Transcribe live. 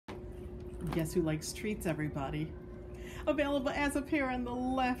Guess who likes treats, everybody? Available as a pair on the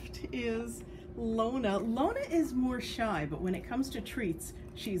left is Lona. Lona is more shy, but when it comes to treats,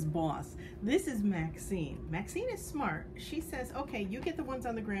 she's boss. This is Maxine. Maxine is smart. She says, okay, you get the ones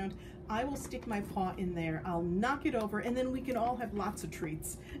on the ground. I will stick my paw in there. I'll knock it over, and then we can all have lots of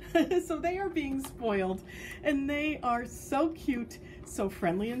treats. So they are being spoiled, and they are so cute, so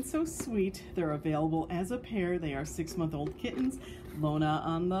friendly, and so sweet. They're available as a pair. They are 6-month-old kittens. Lona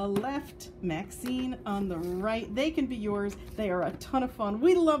on the left, Maxine on the right. They can be yours. They are a ton of fun.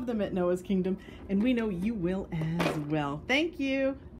 We love them at Noah's Kingdom, and we know you will as well. Thank you.